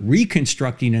are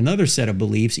reconstructing another set of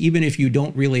beliefs, even if you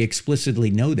don't really explicitly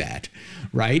know that,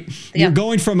 right? Yeah. You're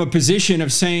going from a position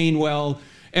of saying, well,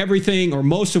 everything or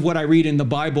most of what I read in the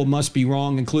Bible must be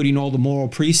wrong, including all the moral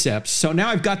precepts. So now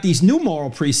I've got these new moral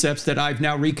precepts that I've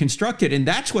now reconstructed, and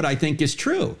that's what I think is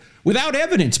true, without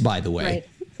evidence, by the way. Right.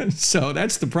 So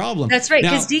that's the problem. That's right,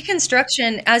 because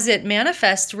deconstruction, as it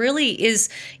manifests, really is,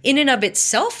 in and of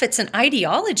itself, it's an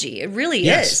ideology. It really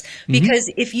is. Because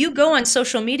if you go on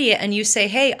social media and you say,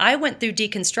 hey, I went through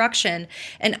deconstruction,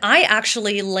 and I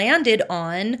actually landed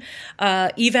on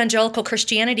evangelical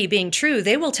Christianity being true,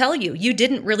 they will tell you, you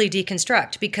didn't really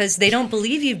deconstruct, because they don't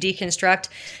believe you've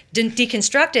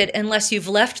deconstructed unless you've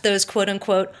left those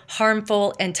quote-unquote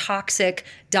harmful and toxic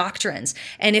doctrines.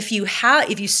 And if you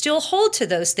still hold to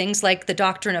those things like the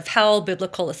doctrine of hell,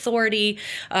 biblical authority,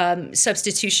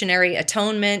 substitutionary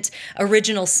atonement,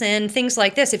 original sin, things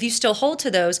like this, if you still hold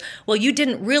to those, well, you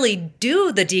didn't really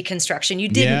do the deconstruction. You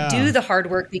didn't do the hard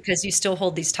work because you still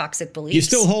hold these toxic beliefs. You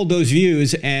still hold those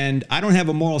views, and I don't have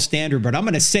a moral standard, but I'm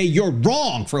going to say you're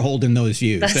wrong for holding those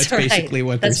views. That's basically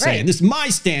what they're saying. This is my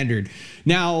standard.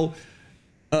 Now,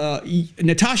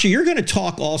 Natasha, you're going to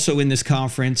talk also in this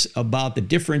conference about the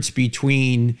difference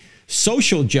between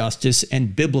social justice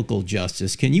and biblical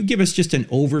justice. Can you give us just an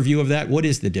overview of that? What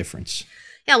is the difference?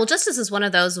 Yeah, well, justice is one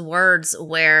of those words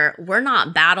where we're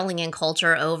not battling in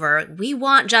culture over we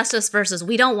want justice versus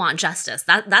we don't want justice.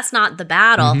 That's not the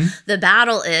battle. Mm-hmm. The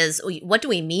battle is, what do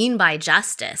we mean by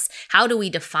justice? How do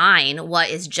we define what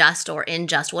is just or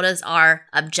unjust? What is our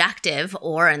objective,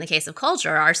 or in the case of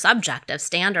culture, our subjective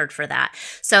standard for that?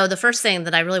 So the first thing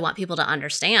that I really want people to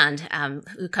understand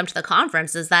who come to the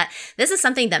conference is that this is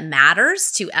something that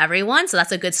matters to everyone. So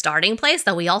that's a good starting place,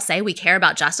 that we all say we care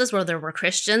about justice, whether we're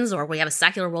Christians or we have a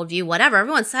secular worldview, whatever.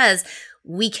 Everyone says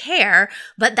we care,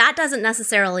 but that doesn't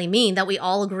necessarily mean that we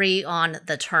all agree on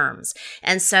the terms.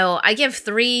 And so I give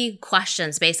 3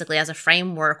 questions basically as a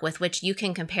framework with which you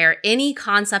can compare any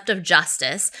concept of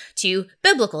justice to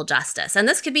biblical justice. And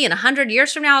this could be in 100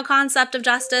 years from now, a concept of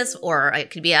justice, or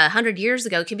it could be 100 years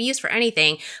ago. It could be used for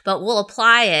anything, but we'll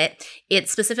apply it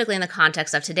specifically in the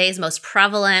context of today's most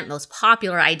prevalent, most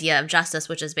popular idea of justice,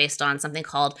 which is based on something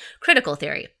called critical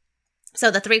theory. So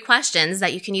the 3 questions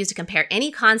that you can use to compare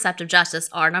any concept of justice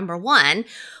are, number 1,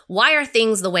 why are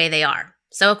things the way they are?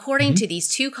 So according to these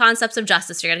two concepts of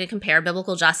justice, you're going to compare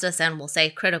biblical justice and we'll say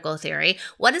critical theory.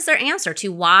 What is their answer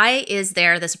to why is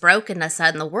there this brokenness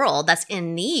in the world that's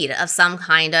in need of some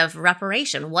kind of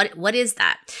reparation? What is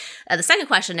that? The second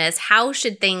question is, how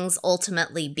should things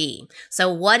ultimately be?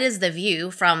 So what is the view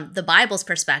from the Bible's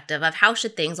perspective of how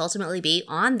should things ultimately be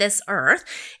on this earth?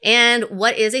 And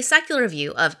what is a secular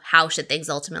view of how should things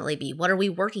ultimately be? What are we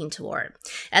working toward?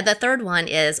 And the third one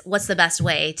is, what's the best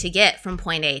way to get from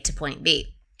point A to point B?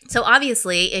 So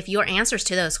obviously, if your answers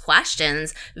to those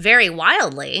questions vary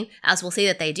wildly, as we'll see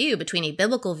that they do between a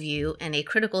biblical view and a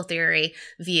critical theory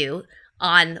view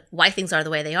on why things are the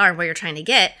way they are and where you're trying to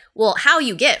get, well, how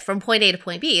you get from point A to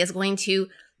point B is going to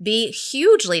be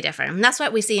hugely different. And that's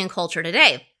what we see in culture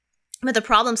today. But the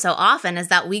problem so often is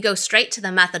that we go straight to the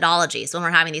methodologies when we're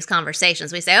having these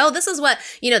conversations. We say, oh, this is what,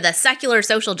 the secular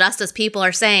social justice people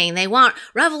are saying. They want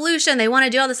revolution. They want to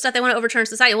do all this stuff. They want to overturn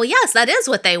society. Well, yes, that is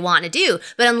what they want to do.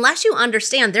 But unless you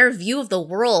understand their view of the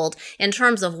world in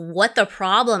terms of what the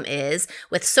problem is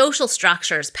with social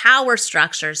structures, power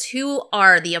structures, who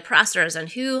are the oppressors and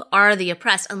who are the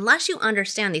oppressed, unless you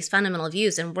understand these fundamental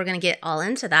views, and we're going to get all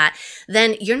into that,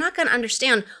 then you're not going to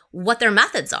understand what their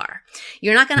methods are.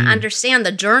 You're not going to understand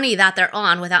the journey that they're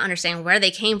on without understanding where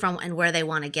they came from and where they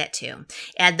want to get to.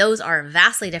 And those are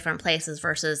vastly different places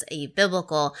versus a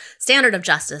biblical standard of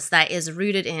justice that is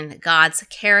rooted in God's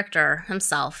character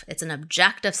himself. It's an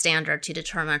objective standard to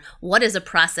determine what is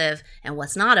oppressive and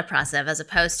what's not oppressive, as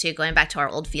opposed to going back to our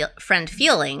old friend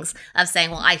feelings of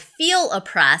saying, well, I feel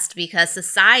oppressed because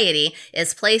society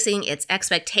is placing its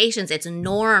expectations, its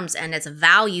norms, and its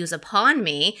values upon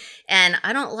me, and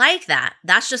I don't like that.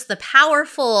 That's just the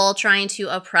powerful trying to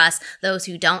oppress those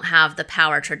who don't have the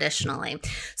power traditionally.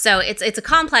 So it's a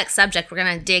complex subject. We're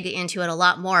going to dig into it a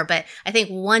lot more. But I think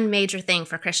one major thing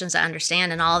for Christians to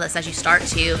understand in all of this as you start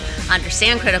to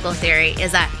understand critical theory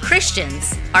is that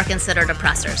Christians are considered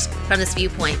oppressors from this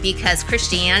viewpoint because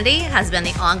Christianity has been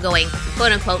the ongoing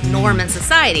quote-unquote norm in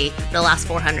society for the last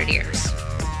 400 years.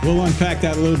 We'll unpack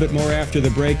that a little bit more after the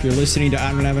break. You're listening to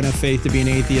I Don't Have Enough Faith to Be an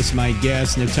Atheist. My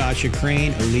guest, Natasha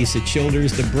Crain, Alisa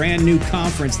Childers, the brand new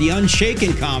conference, the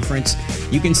Unshaken Conference.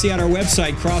 You can see on our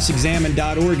website,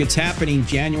 crossexamine.org. It's happening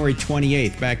January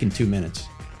 28th, back in 2 minutes.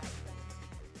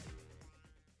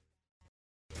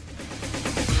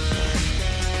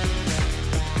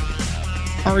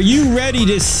 Are you ready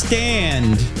to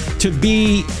stand, to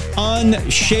be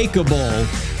unshakable?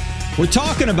 We're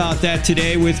talking about that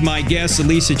today with my guests,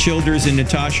 Alisa Childers and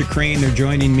Natasha Crain. They're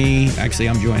joining me. Actually,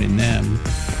 I'm joining them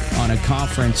on a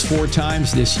conference 4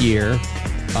 times this year.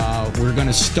 We're going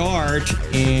to start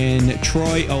in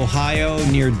Troy, Ohio,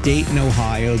 near Dayton,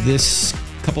 Ohio, this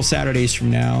couple Saturdays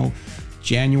from now,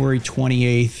 January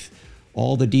 28th.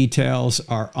 All the details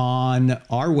are on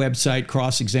our website,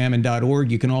 crossexamine.org.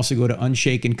 You can also go to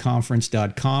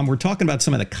unshakenconference.com. We're talking about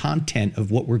some of the content of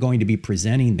what we're going to be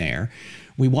presenting there.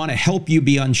 We want to help you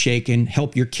be unshaken,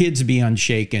 help your kids be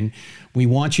unshaken. We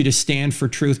want you to stand for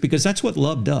truth because that's what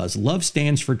love does. Love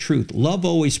stands for truth. Love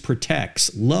always protects.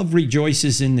 Love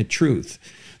rejoices in the truth.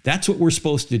 That's what we're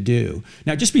supposed to do.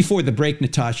 Now, just before the break,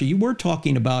 Natasha, you were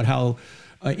talking about how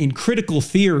in critical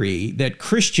theory that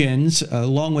Christians,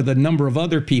 along with a number of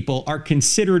other people, are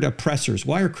considered oppressors.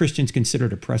 Why are Christians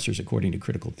considered oppressors according to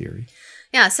critical theory?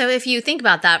 Yeah, so if you think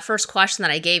about that first question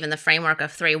that I gave in the framework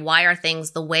of 3, why are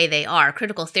things the way they are?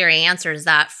 Critical theory answers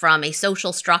that from a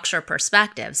social structure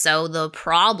perspective. So the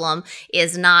problem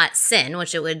is not sin,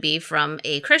 which it would be from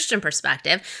a Christian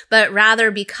perspective, but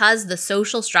rather because the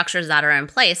social structures that are in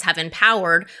place have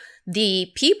empowered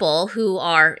the people who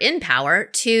are in power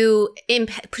to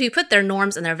put their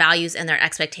norms and their values and their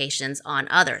expectations on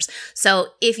others. So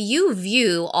if you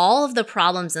view all of the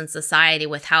problems in society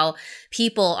with how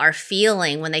people are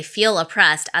feeling when they feel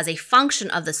oppressed as a function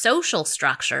of the social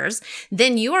structures,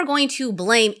 then you are going to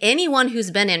blame anyone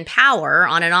who's been in power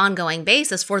on an ongoing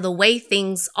basis for the way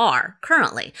things are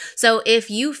currently. So if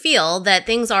you feel that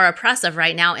things are oppressive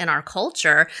right now in our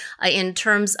culture in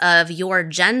terms of your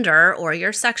gender or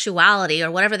your sexuality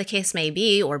or whatever the case may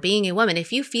be, or being a woman,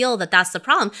 if you feel that that's the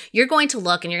problem, you're going to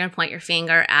look and you're going to point your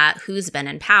finger at who's been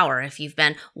in power. If you've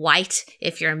been white,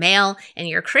 if you're male and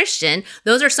you're Christian,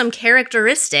 those are some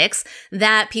characteristics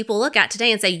that people look at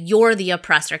today and say, you're the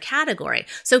oppressor category.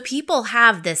 So people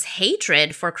have this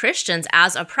hatred for Christians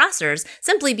as oppressors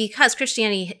simply because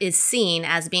Christianity is seen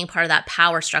as being part of that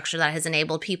power structure that has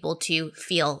enabled people to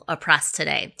feel oppressed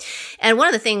today. And one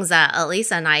of the things that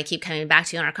Alisa and I keep coming back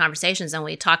to in our conversations, and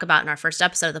we talk about in our first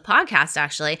episode of the podcast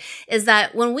actually, is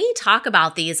that when we talk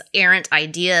about these errant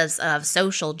ideas of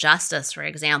social justice, for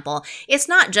example, it's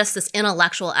not just this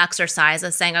intellectual exercise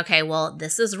of saying, okay, well,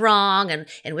 this is wrong wrong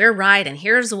and we're right and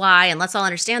here's why and let's all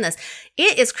understand this.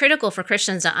 It is critical for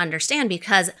Christians to understand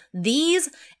because these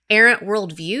errant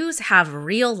worldviews have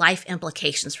real life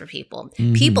implications for people.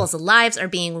 Mm-hmm. People's lives are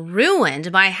being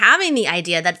ruined by having the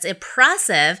idea that it's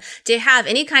oppressive to have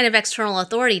any kind of external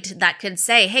authority that could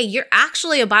say, hey, you're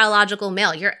actually a biological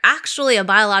male, you're actually a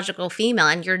biological female,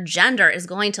 and your gender is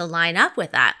going to line up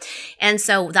with that. And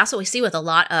so that's what we see with a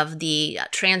lot of the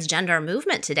transgender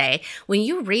movement today. When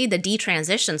you read the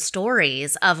detransition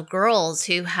stories of girls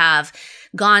who have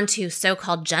gone to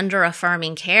so-called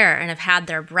gender-affirming care and have had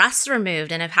their breasts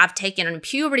removed and have taken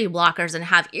puberty blockers and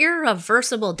have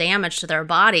irreversible damage to their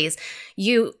bodies,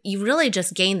 you really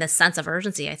just gain this sense of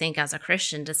urgency, I think, as a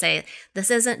Christian to say, this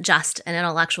isn't just an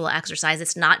intellectual exercise.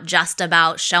 It's not just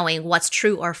about showing what's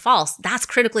true or false. That's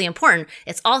critically important.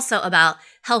 It's also about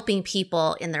helping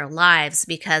people in their lives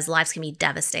because lives can be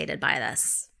devastated by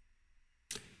this.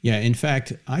 Yeah, in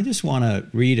fact, I just want to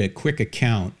read a quick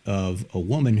account of a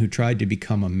woman who tried to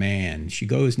become a man. She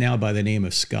goes now by the name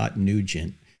of Scott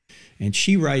Nugent, and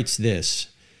she writes this.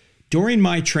 During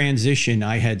my transition,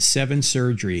 I had 7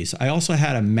 surgeries. I also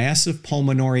had a massive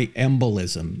pulmonary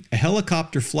embolism, a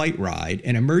helicopter flight ride,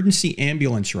 an emergency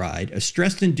ambulance ride, a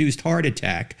stress-induced heart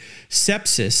attack,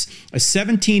 sepsis, a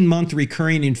 17-month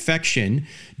recurring infection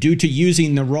due to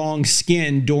using the wrong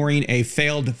skin during a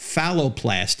failed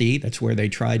phalloplasty. That's where they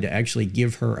tried to actually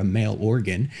give her a male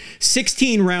organ.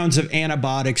 16 rounds of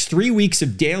antibiotics, 3 weeks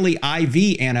of daily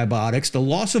IV antibiotics, the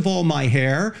loss of all my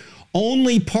hair,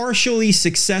 only partially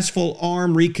successful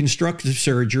arm reconstructive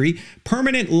surgery,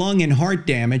 permanent lung and heart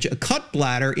damage, a cut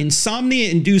bladder,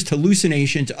 insomnia-induced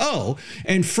hallucinations,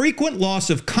 and frequent loss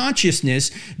of consciousness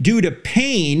due to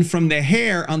pain from the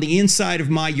hair on the inside of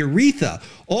my urethra.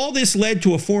 All this led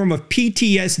to a form of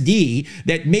PTSD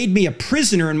that made me a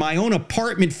prisoner in my own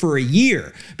apartment for a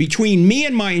year. Between me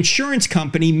and my insurance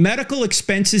company, medical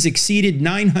expenses exceeded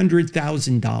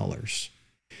 $900,000.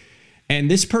 And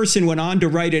this person went on to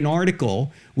write an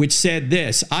article which said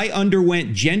this: I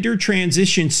underwent gender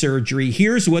transition surgery.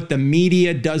 Here's what the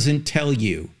media doesn't tell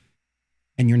you.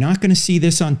 And you're not going to see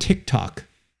this on TikTok,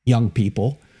 young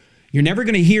people. You're never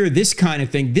going to hear this kind of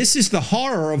thing. This is the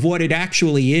horror of what it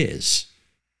actually is.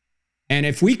 And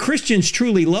if we Christians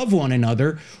truly love one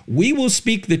another, we will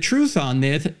speak the truth on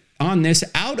this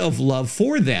out of love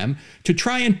for them to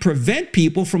try and prevent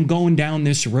people from going down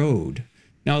this road.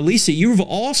 Now, Alisa, you've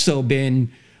also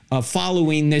been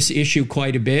following this issue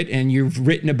quite a bit, and you've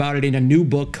written about it in a new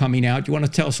book coming out. Do you want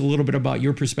to tell us a little bit about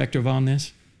your perspective on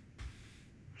this?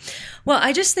 Well,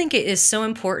 I just think it is so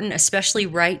important, especially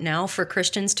right now, for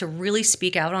Christians to really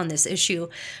speak out on this issue,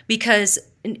 because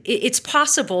it's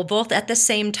possible both at the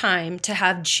same time to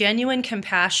have genuine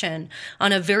compassion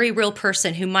on a very real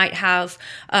person who might have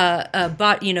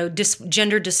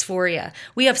gender dysphoria.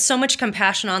 We have so much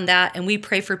compassion on that, and we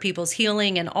pray for people's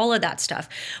healing and all of that stuff.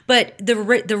 But the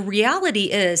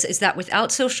reality is that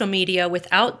without social media,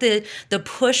 without the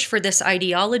push for this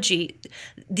ideology,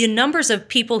 the numbers of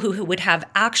people who would have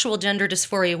actual gender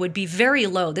dysphoria would be very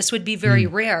low. This would be very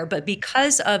rare. But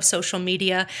because of social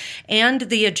media and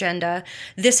the agenda,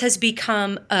 this has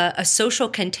become a social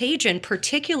contagion,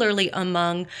 particularly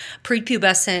among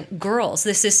prepubescent girls.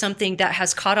 This is something that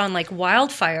has caught on like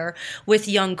wildfire with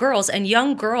young girls. And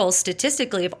young girls,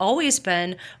 statistically, have always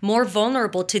been more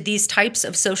vulnerable to these types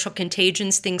of social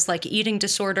contagions, things like eating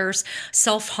disorders,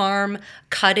 self-harm,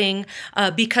 cutting,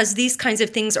 because these kinds of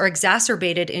things are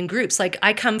exacerbated in groups. Like,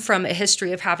 I come from a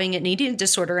history of having an eating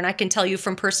disorder, and I can tell you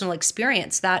from personal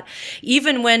experience that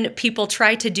even when people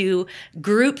try to do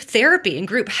group therapy and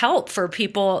group help for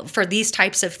people for these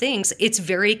types of things, it's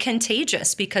very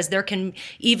contagious because there can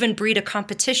even breed a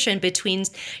competition between,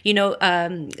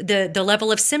 the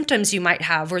level of symptoms you might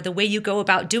have or the way you go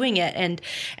about doing it,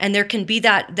 and there can be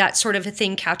that sort of a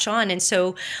thing catch on. And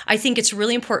so I think it's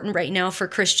really important right now for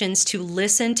Christians to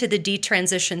listen to the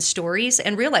detransition stories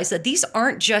and realize that these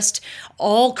aren't just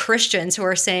all Christians who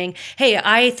are saying, hey,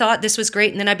 I thought this was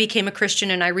great and then I became a Christian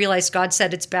and I realized God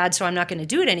said it's bad, so I'm not going to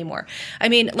do it anymore. I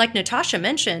mean, like Natasha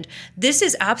mentioned, this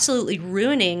is absolutely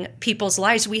ruining people's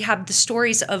lives. We have the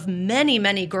stories of many,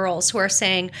 many girls who are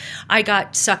saying, I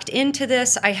got sucked into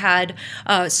this. I had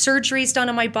surgeries done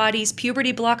on my bodies,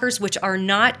 puberty blockers, which are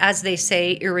not, as they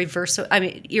say, irreversible.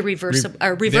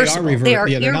 They are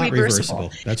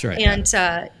irreversible. That's right.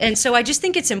 And so I just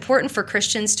think it's important for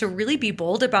Christians to really be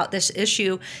bold about this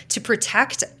issue, to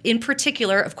protect, in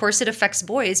particular, of course it affects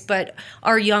boys, but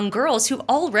our young girls who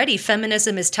already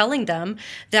feminism is telling them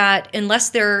that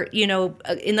unless they're,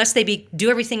 unless they do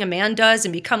everything a man does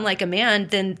and become like a man,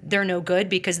 then they're no good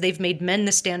because they've made men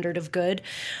the standard of good.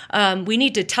 We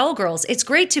need to tell girls, it's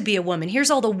great to be a woman.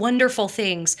 Here's all the wonderful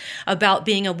things about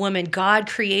being a woman. God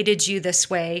created you this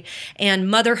way, and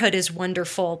motherhood is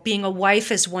wonderful. Being a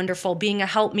wife is wonderful. Being a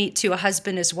helpmeet to a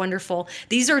husband is wonderful.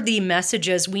 These are the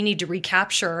messages we need to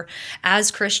recapture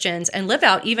as Christians and live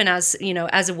out, even as,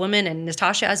 as a woman, and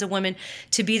Natasha as a woman,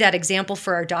 to be that example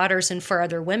for our daughters and for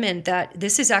other women, that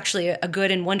this is actually a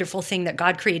good and wonderful thing that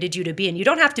God created you to be. And you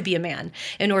don't have to be a man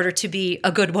in order to be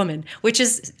a good woman, which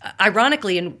is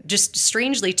ironically and just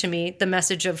strangely to me, the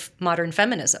message of modern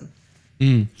feminism.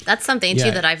 That's something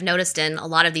too that I've noticed in a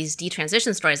lot of these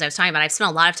detransition stories I was talking about. I've spent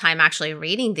a lot of time actually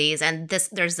reading these, and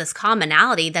there's this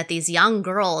commonality that these young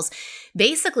girls,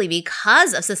 basically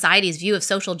because of society's view of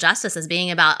social justice as being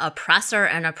about oppressor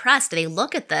and oppressed, they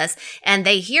look at this and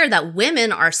they hear that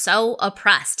women are so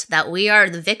oppressed, that we are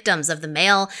the victims of the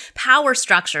male power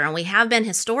structure, and we have been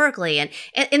historically. And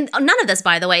none of this,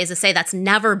 by the way, is to say that's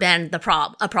never been a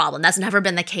problem. That's never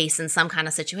been the case in some kind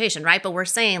of situation, right? But we're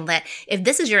saying that if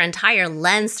this is your entire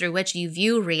lens through which you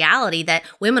view reality, that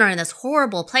women are in this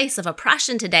horrible place of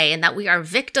oppression today and that we are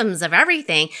victims of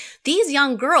everything, these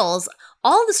young girls,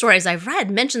 all the stories I've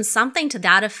read mention something to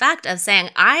that effect of saying,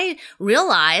 I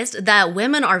realized that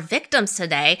women are victims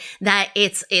today, that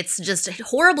it's just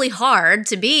horribly hard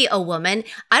to be a woman.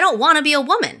 I don't want to be a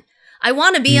woman. I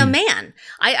want to be a man.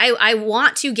 I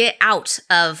want to get out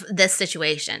of this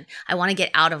situation. I want to get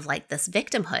out of like this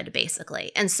victimhood,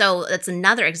 basically. And so that's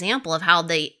another example of how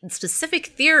the specific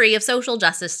theory of social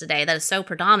justice today that is so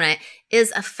predominant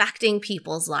is affecting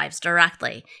people's lives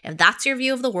directly. If that's your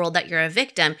view of the world, that you're a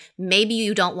victim, maybe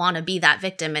you don't want to be that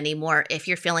victim anymore if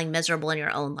you're feeling miserable in your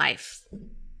own life.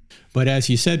 But as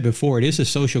you said before, it is a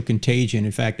social contagion.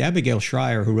 In fact, Abigail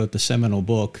Shrier, who wrote the seminal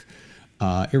book,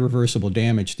 Irreversible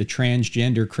Damage, the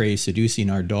transgender craze seducing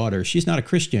our daughter. She's not a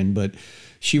Christian, but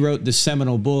she wrote the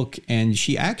seminal book, and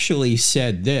she actually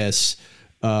said this.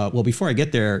 Before I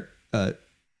get there,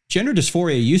 gender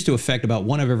dysphoria used to affect about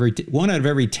one out of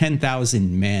every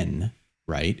 10,000 men,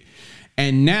 right?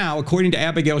 And now, according to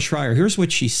Abigail Shrier, here's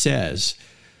what she says.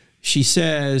 She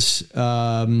says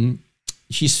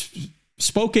she's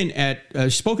spoken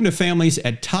to families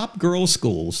at top girls'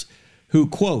 schools who,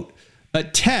 quote,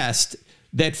 attest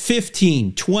that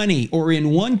 15, 20, or in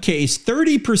one case,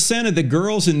 30% of the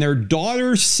girls in their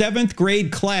daughter's 7th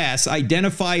grade class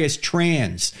identify as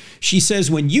trans. She says,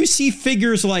 when you see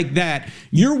figures like that,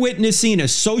 you're witnessing a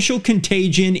social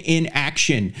contagion in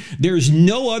action. There's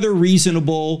no other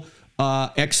reasonable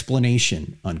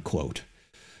explanation, unquote.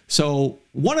 So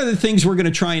one of the things we're going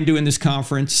to try and do in this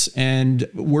conference, and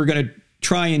we're going to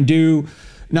try and do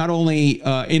not only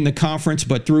in the conference,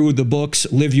 but through the books,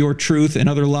 Live Your Truth and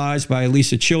Other Lies by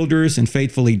Alisa Childers and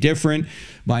Faithfully Different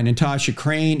by Natasha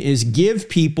Crain, is give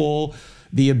people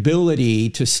the ability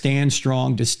to stand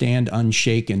strong, to stand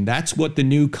unshaken. That's what the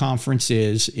new conference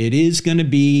is. It is going to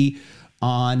be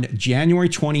on January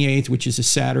 28th, which is a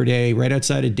Saturday, right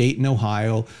outside of Dayton,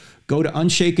 Ohio. Go to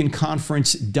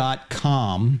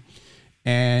unshakenconference.com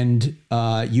and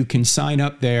you can sign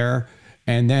up there.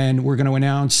 And then we're going to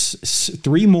announce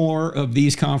 3 more of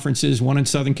these conferences, one in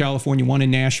Southern California, one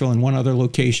in Nashville, and one other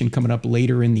location coming up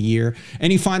later in the year.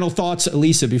 Any final thoughts,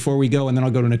 Alisa, before we go? And then I'll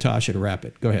go to Natasha to wrap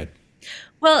it. Go ahead.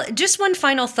 Well, just one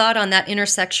final thought on that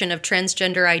intersection of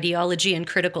transgender ideology and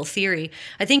critical theory.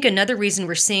 I think another reason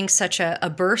we're seeing such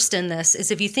a burst in this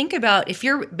is if you think about, if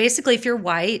you're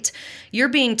white, you're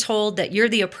being told that you're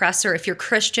the oppressor. If you're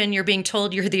Christian, you're being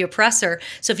told you're the oppressor.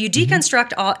 So if you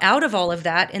deconstruct out of all of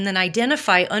that and then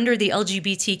identify under the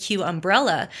LGBTQ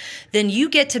umbrella, then you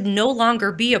get to no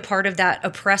longer be a part of that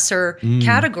oppressor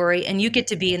category, and you get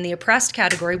to be in the oppressed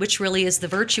category, which really is the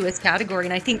virtuous category.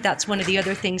 And I think that's one of the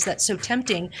other things that's so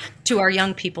tempting to our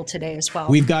young people today as well.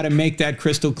 We've got to make that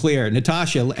crystal clear.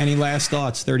 Natasha, any last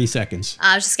thoughts? 30 seconds.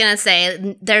 I was just going to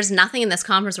say, there's nothing in this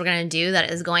conference we're going to do that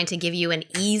is going to give you an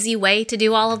easy way to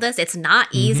do all of this. It's not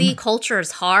easy. Culture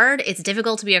is hard. It's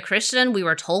difficult to be a Christian. We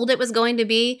were told it was going to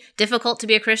be difficult to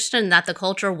be a Christian, that the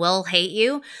culture will hate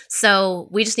you. So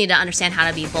we just need to understand how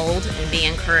to be bold and be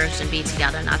encouraged and be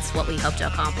together. And that's what we hope to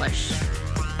accomplish.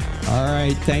 All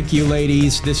right. Thank you,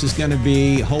 ladies. This is going to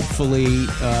be hopefully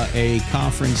a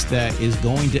conference that is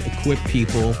going to equip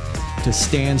people to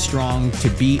stand strong, to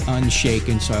be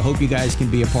unshaken. So I hope you guys can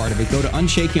be a part of it. Go to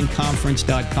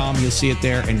unshakenconference.com. You'll see it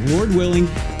there. And Lord willing,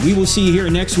 we will see you here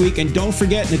next week. And don't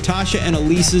forget Natasha and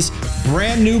Alisa's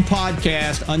brand new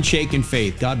podcast, Unshaken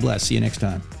Faith. God bless. See you next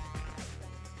time.